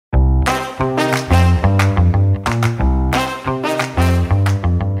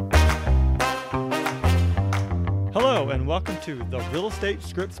to the Real Estate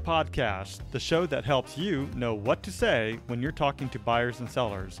Scripts Podcast, the show that helps you know what to say when you're talking to buyers and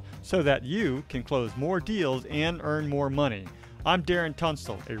sellers so that you can close more deals and earn more money. I'm Darren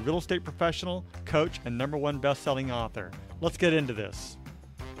Tunstall, a real estate professional, coach, and #1 best-selling author. Let's get into this.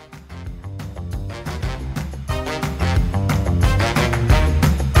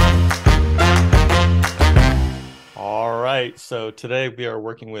 All right, so today we are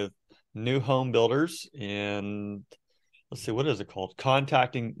working with new home builders and let's see, what is it called?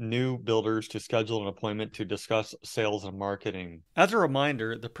 Contacting new builders to schedule an appointment to discuss sales and marketing. As a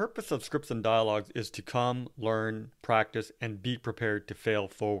reminder, the purpose of Scripts and Dialogues is to come, learn, practice, and be prepared to fail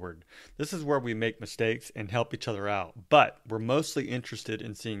forward. This is where we make mistakes and help each other out, but we're mostly interested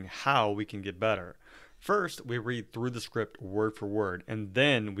in seeing how we can get better. First, we read through the script word for word, and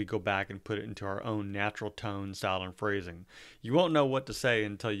then we go back and put it into our own natural tone, style, and phrasing. You won't know what to say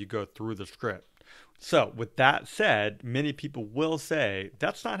until you go through the script. So, with that said, many people will say,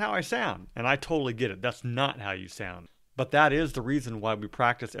 that's not how I sound. And I totally get it. That's not how you sound. But that is the reason why we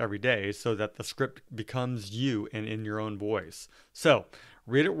practice every day, so that the script becomes you and in your own voice. So,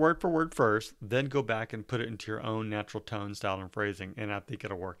 read it word for word first, then go back and put it into your own natural tone, style, and phrasing, and I think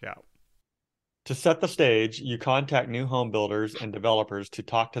it'll work out. To set the stage, you contact new home builders and developers to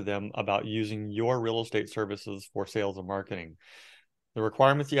talk to them about using your real estate services for sales and marketing. The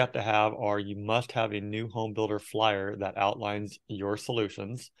requirements you have to have are you must have a new home builder flyer that outlines your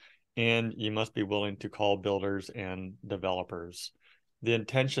solutions, and you must be willing to call builders and developers. The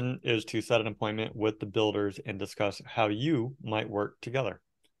intention is to set an appointment with the builders and discuss how you might work together.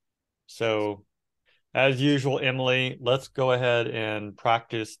 So, as usual, Emily, let's go ahead and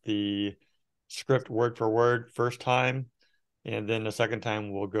practice the script word for word first time, and then the second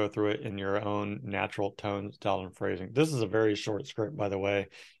time we'll go through it in your own natural tone, style, and phrasing. This is a very short script, by the way.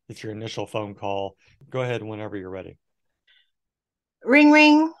 It's your initial phone call. Go ahead whenever you're ready. Ring,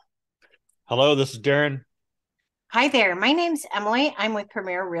 ring. Hello, this is Darren. Hi there. My name's Emily. I'm with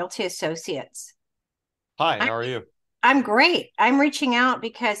Premier Realty Associates. Hi, how are you? I'm great. I'm reaching out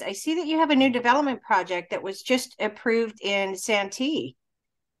because I see that you have a new development project that was just approved in Santee.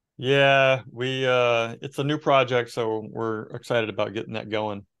 Yeah, it's a new project, so we're excited about getting that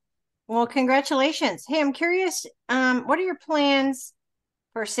going. Well, congratulations. Hey, I'm curious, what are your plans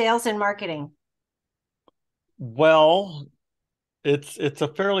for sales and marketing? Well, it's a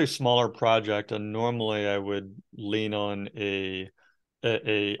fairly smaller project, and normally I would lean on a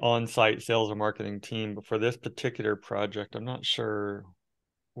on-site sales and marketing team, but for this particular project, I'm not sure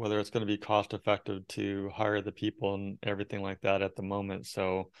whether it's going to be cost effective to hire the people and everything like that at the moment.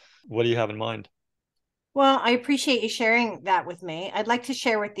 So what do you have in mind? Well, I appreciate you sharing that with me. I'd like to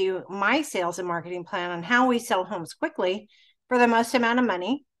share with you my sales and marketing plan on how we sell homes quickly for the most amount of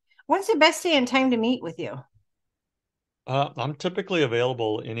money. When's the best day and time to meet with you? I'm typically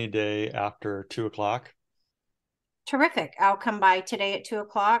available any day after 2 o'clock. Terrific. I'll come by today at 2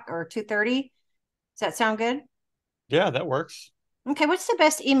 o'clock or 2:30. Does that sound good? Yeah, that works. Okay, what's the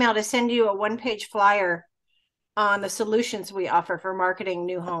best email to send you a one-page flyer on the solutions we offer for marketing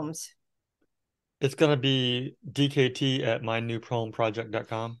new homes? It's going to be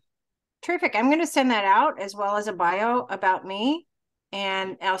dkt@mynewhomeproject.com. Terrific. I'm going to send that out as well as a bio about me,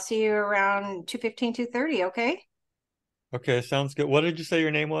 and I'll see you around 2:15, 2:30, okay? Okay, sounds good. What did you say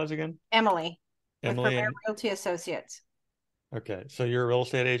your name was again? Emily with Emily. Premier Realty Associates. Okay, so you're a real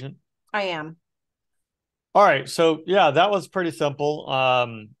estate agent? I am. All right, so yeah, that was pretty simple.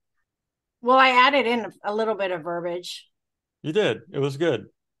 Well, I added in a little bit of verbiage. You did. It was good.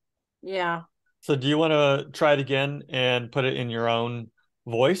 Yeah. So do you want to try it again and put it in your own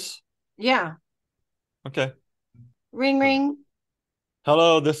voice? Yeah. Okay. Ring, ring.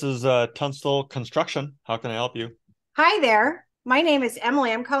 Hello, this is Tunstall Construction. How can I help you? Hi there. My name is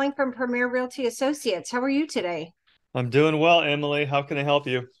Emily. I'm calling from Premier Realty Associates. How are you today? I'm doing well, Emily. How can I help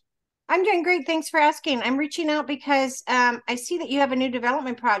you? I'm doing great. Thanks for asking. I'm reaching out because I see that you have a new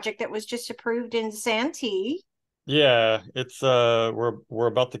development project that was just approved in Santee. Yeah, it's we're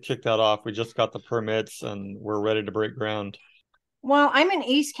about to kick that off. We just got the permits and we're ready to break ground. Well, I'm an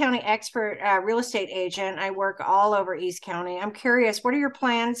East County expert real estate agent. I work all over East County. I'm curious, what are your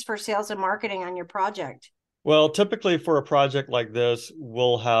plans for sales and marketing on your project? Well, typically for a project like this,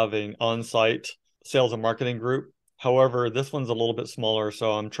 we'll have an on-site sales and marketing group. However, this one's a little bit smaller,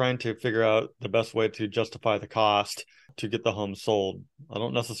 so I'm trying to figure out the best way to justify the cost to get the home sold. I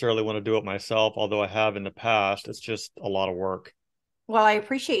don't necessarily want to do it myself, although I have in the past. It's just a lot of work. Well, I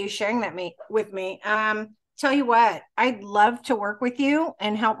appreciate you sharing that with me. Tell you what, I'd love to work with you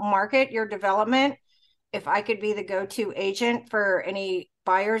and help market your development. If I could be the go-to agent for any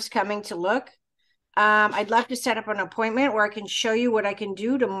buyers coming to look, I'd love to set up an appointment where I can show you what I can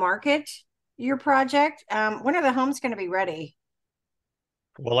do to market your project. When are the homes going to be ready?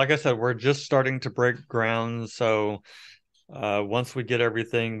 Well, like I said, we're just starting to break ground. So once we get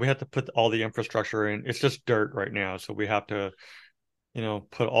everything, we have to put all the infrastructure in. It's just dirt right now. So we have to,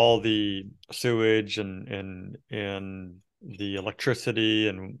 put all the sewage and the electricity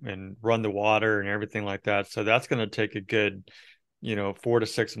and run the water and everything like that. So that's going to take a good, 4 to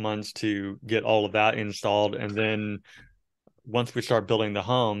 6 months to get all of that installed. And then once we start building the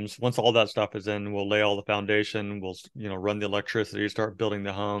homes, once all that stuff is in, we'll lay all the foundation, we'll, run the electricity, start building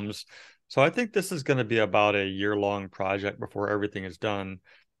the homes. So I think this is going to be about a year-long project before everything is done.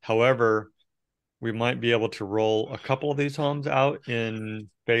 However, we might be able to roll a couple of these homes out in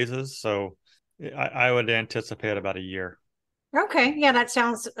phases. So I would anticipate about a year. Okay, yeah, that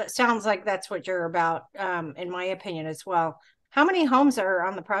sounds like that's what you're about, in my opinion as well. How many homes are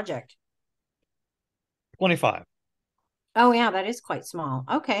on the project? 25. Oh, yeah, that is quite small.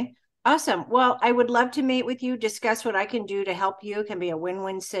 Okay, awesome. Well, I would love to meet with you, discuss what I can do to help you. It can be a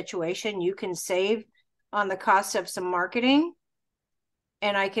win-win situation. You can save on the cost of some marketing,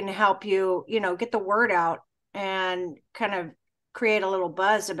 and I can help you, get the word out and kind of create a little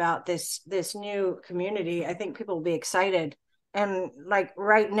buzz about this new community. I think people will be excited. And like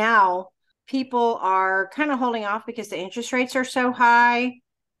right now, people are kind of holding off because the interest rates are so high.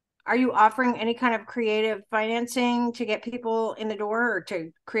 Are you offering any kind of creative financing to get people in the door or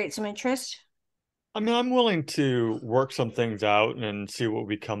to create some interest? I mean, I'm willing to work some things out and see what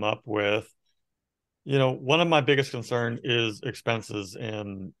we come up with. One of my biggest concern is expenses.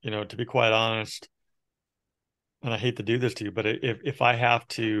 And, to be quite honest, and I hate to do this to you, but if I have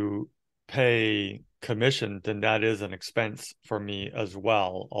to pay commission, then that is an expense for me as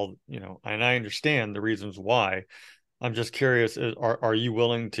well. And I understand the reasons why. I'm just curious, are you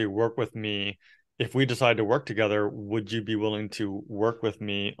willing to work with me? If we decide to work together, would you be willing to work with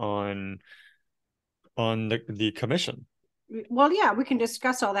me on the commission? Well, yeah, we can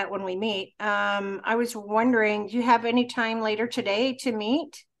discuss all that when we meet. I was wondering, do you have any time later today to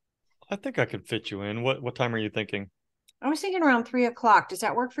meet? I think I could fit you in. What time are you thinking? I was thinking around 3 o'clock. Does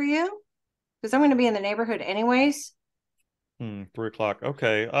that work for you? Because I'm going to be in the neighborhood anyways. 3 o'clock.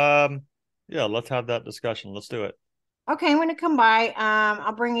 Okay. Yeah, let's have that discussion. Let's do it. Okay, I'm going to come by.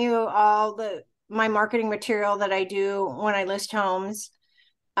 I'll bring you all the my marketing material that I do when I list homes,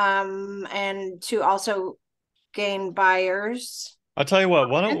 and to also gain buyers. I'll tell you what,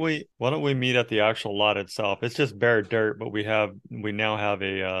 why don't we meet at the actual lot itself? It's just bare dirt, but we now have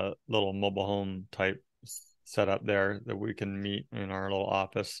a little mobile home type set up there that we can meet in our little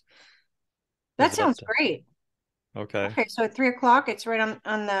office. That Is it up sounds to? great. Okay. Okay, so at 3 o'clock, it's right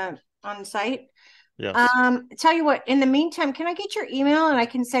on site. Yes. Tell you what, in the meantime, can I get your email and I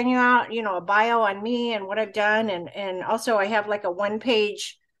can send you out, a bio on me and what I've done, and also I have like a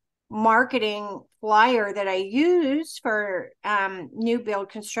one-page marketing flyer that I use for new build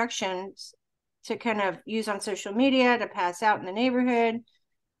constructions to kind of use on social media to pass out in the neighborhood. Um,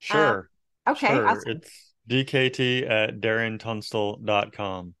 Sure. okay, Sure. awesome. It's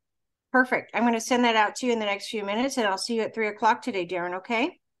dkt@darrentunstall.com. Perfect. I'm going to send that out to you in the next few minutes and I'll see you at 3 o'clock today, Darren.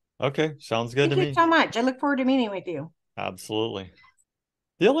 Okay. Okay, sounds good Thank to you me. so much. I look forward to meeting with you. Absolutely.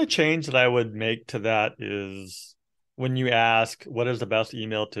 The only change that I would make to that is when you ask what is the best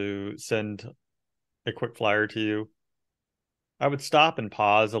email to send a quick flyer to you, I would stop and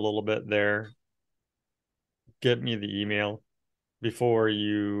pause a little bit there. Get me the email before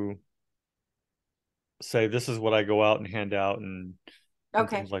you say this is what I go out and hand out and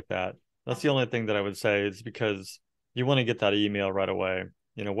Okay. things like that. That's the only thing that I would say is because you want to get that email right away.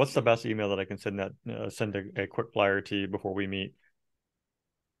 What's the best email that I can send a quick flyer to you before we meet?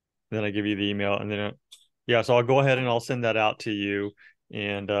 Then I give you the email, and then yeah, so I'll go ahead and I'll send that out to you.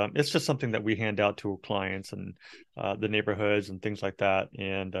 And it's just something that we hand out to clients and the neighborhoods and things like that.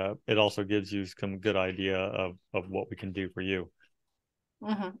 And it also gives you some good idea of what we can do for you.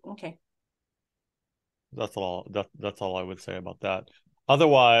 Okay. That's all I would say about that.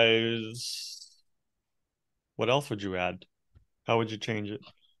 Otherwise, what else would you add? How would you change it?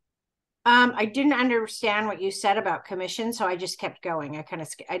 I didn't understand what you said about commission, so I just kept going. I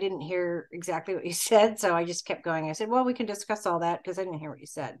didn't hear exactly what you said, so I just kept going. I said, "Well, we can discuss all that," because I didn't hear what you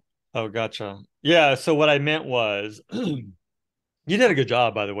said. Oh, gotcha. Yeah, so what I meant was you did a good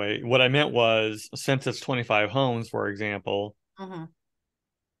job, by the way. What I meant was since it's 25 homes, for example, Hmm.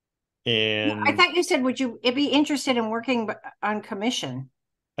 Yeah, I and thought you said, "Would you be interested in working on commission?"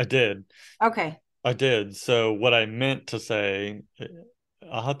 I did. Okay. I did. So what I meant to say,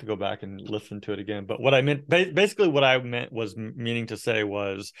 I'll have to go back and listen to it again. But what I meant, basically, what I meant was meaning to say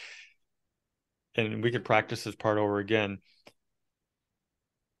was and we could practice this part over again.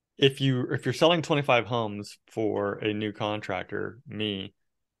 If you're selling 25 homes for a new contractor, me,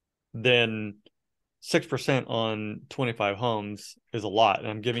 then 6% on 25 homes is a lot. And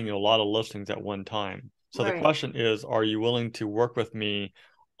I'm giving you a lot of listings at one time. So the Right. question is, are you willing to work with me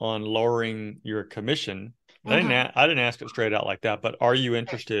on lowering your commission? Mm-hmm. I didn't ask it straight out like that, but are you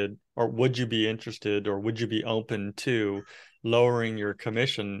interested, or would you be interested, or would you be open to lowering your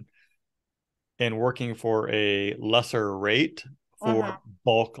commission and working for a lesser rate Mm-hmm. for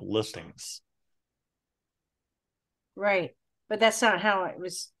bulk listings? Right. But that's not how it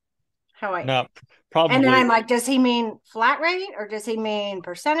was, how I, Now, and then I'm probably, like, does he mean flat rate or does he mean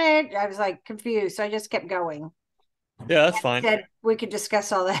percentage? I was like confused. So I just kept going. yeah, that's fine. Said we could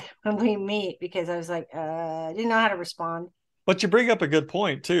discuss all that when we meet because I was like, I didn't know how to respond. But you bring up a good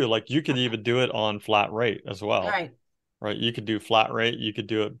point too. Like you could even do it on flat rate as well, Right. right? You could do flat rate. You could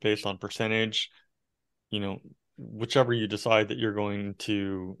do it based on percentage, you know, whichever you decide that you're going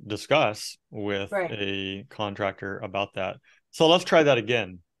to discuss with Right. a contractor about that. So let's try that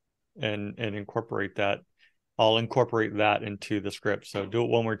again and incorporate that. I'll incorporate that into the script. So do it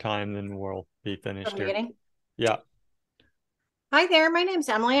one more time, then we'll be From finished the here. beginning. Yeah. Hi there. My name's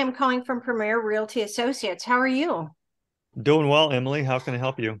Emily. I'm calling from Premier Realty Associates. How are you? Doing well, Emily. How can I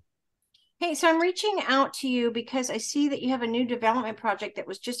help you? Hey, so I'm reaching out to you because I see that you have a new development project that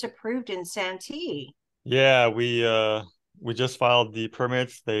was just approved in Santee. Yeah, we just filed the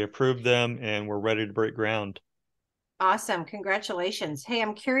permits, they approved them, and we're ready to break ground. Awesome. Congratulations. Hey,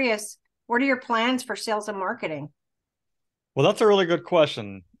 I'm curious, what are your plans for sales and marketing? Well, that's a really good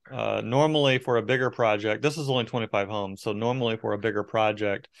question. Normally for a bigger project, this is only 25 homes, so normally for a bigger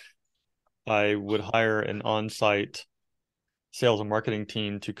project, I would hire an on-site sales and marketing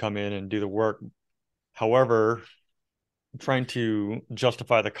team to come in and do the work. However, I'm trying to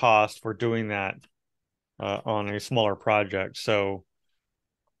justify the cost for doing that on a smaller project. So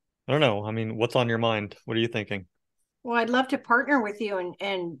I don't know. I mean, what's on your mind? What are you thinking? Well, I'd love to partner with you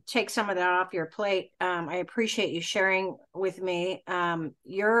and take some of that off your plate. I appreciate you sharing with me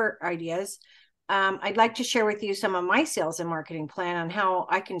your ideas. I'd like to share with you some of my sales and marketing plan on how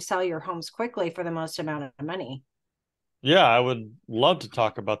I can sell your homes quickly for the most amount of money. Yeah, I would love to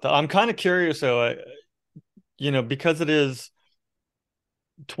talk about that. I'm kind of curious though, because it is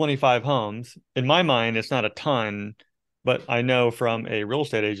 25 homes, in my mind, it's not a ton, but I know from a real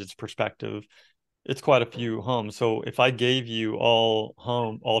estate agent's perspective, it's quite a few homes. So if I gave you all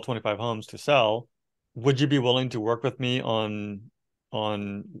 25 homes to sell, would you be willing to work with me on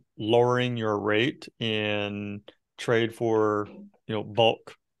lowering your rate and trade for,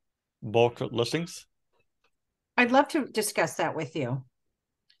 bulk listings? I'd love to discuss that with you.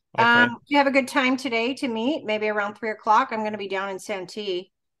 Okay. Do you have a good time today to meet? Maybe around 3 o'clock. I'm going to be down in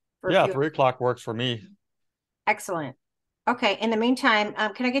Santee for a Yeah, few. 3 o'clock works for me. Excellent. Okay. In the meantime,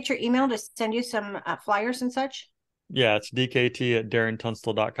 can I get your email to send you some flyers and such? Yeah, it's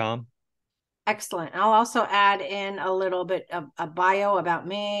dkt@darrentunstall.com. Excellent. I'll also add in a little bit of a bio about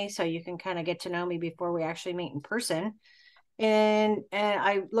me so you can kind of get to know me before we actually meet in person. And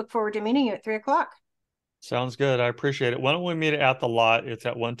I look forward to meeting you at 3 o'clock. Sounds good. I appreciate it. Why don't we meet at the lot? It's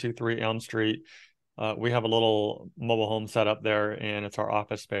at 123 Elm Street. We have a little mobile home set up there, and it's our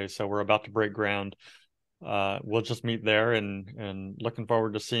office space. So we're about to break ground. We'll just meet there, and looking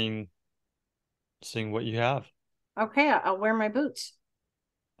forward to seeing what you have. Okay, I'll wear my boots.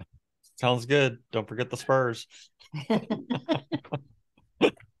 Sounds good. Don't forget the Spurs.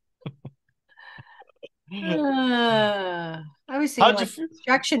 I was seeing How'd you like feel?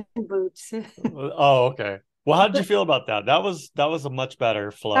 construction boots. Oh, okay. Well, how'd you feel about that? That was a much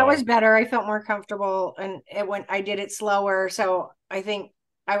better That was flow. better. I felt more comfortable and it went, I did it slower. So I think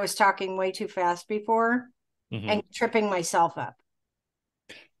I was talking way too fast before Mhm. and tripping myself up.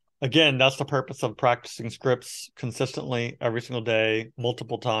 Again, that's the purpose of practicing scripts consistently every single day,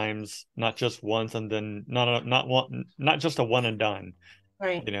 multiple times, not just once and then not just a one and done,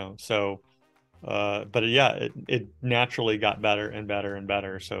 Right. So but yeah, it naturally got better and better and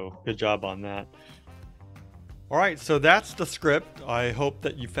better. So good job on that. All right, so that's the script. I hope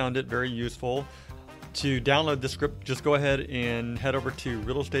that you found it very useful. To download the script, just go ahead and head over to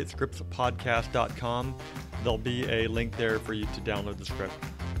realestatescriptspodcast.com. There'll be a link there for you to download the script.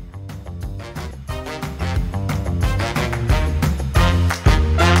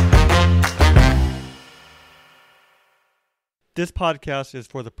 This podcast is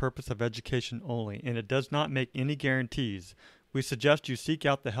for the purpose of education only, and it does not make any guarantees. We suggest you seek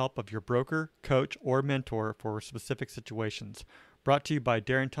out the help of your broker, coach, or mentor for specific situations. Brought to you by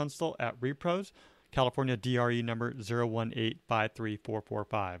Darren Tunstall at Repros, California DRE number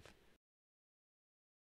 018534445.